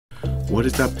What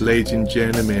is up, ladies and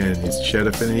gentlemen? It's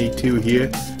Shadowfan82 here,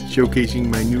 showcasing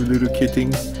my new little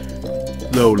kitten,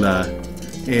 Lola.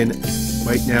 And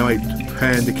right now I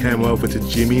pan the camera over to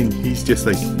Jimmy, and he's just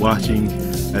like watching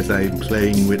as I'm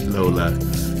playing with Lola.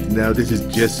 Now this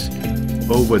is just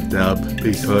overdub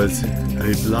because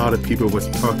a lot of people was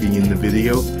talking in the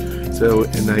video,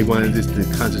 and I wanted just to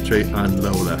concentrate on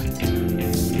Lola.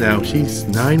 Now she's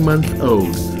 9 months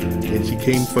old, and she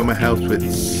came from a house with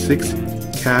 6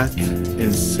 cats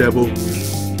and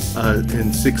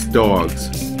 6 dogs,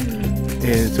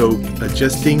 and so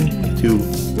adjusting to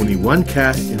only 1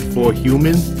 cat and 4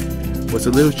 humans was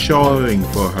a little jarring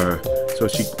for her, so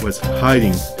she was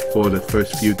hiding for the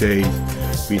first few days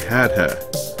we had her.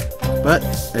 But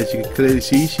as you can clearly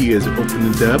see, she has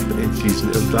opened up and she's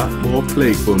a lot more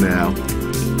playful now,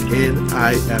 and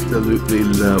I absolutely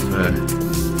love her.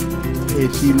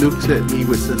 And she looks at me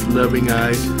with such loving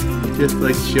eyes, just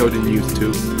like Sheldon used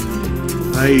to.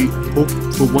 I hope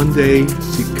for one day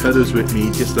she cuddles with me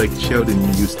just like Sheldon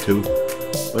used to,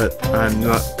 but I'm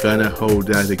not gonna hold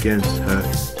that against her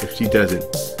if she doesn't.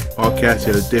 All cats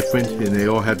are different and they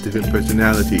all have different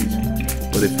personalities,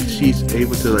 but if she's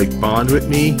able to like bond with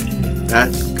me,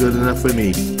 that's good enough for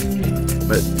me.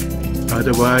 But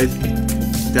otherwise,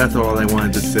 that's all I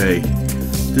wanted to say.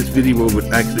 This video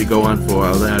would actually go on for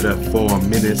another 4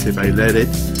 minutes if I let it,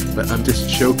 but I'm just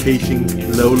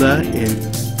showcasing Lola and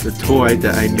the toy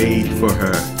that I made for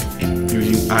her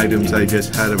using items I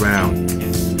just had around,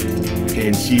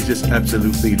 and she just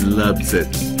absolutely loves it.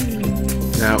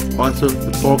 Now also, the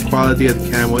poor quality of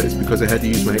the camera is because I had to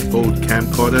use my old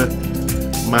camcorder.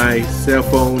 My cell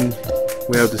phone,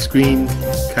 well, the screen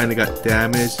kinda got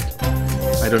damaged.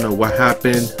 I don't know what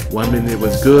happened. One minute it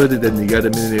was good and then the other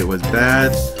minute it was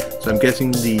bad, so I'm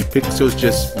guessing the pixels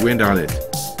just went on it.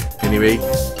 Anyway,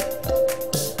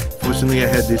 fortunately I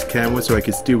had this camera so I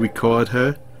could still record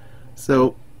her.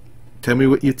 So tell me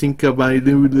what you think of my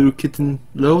little kitten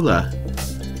Lola,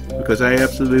 because I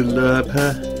absolutely love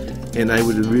her and I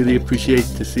would really appreciate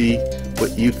to see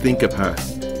what you think of her.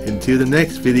 Until the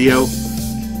next video,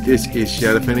 this is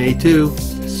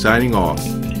Shadowfan82 signing off.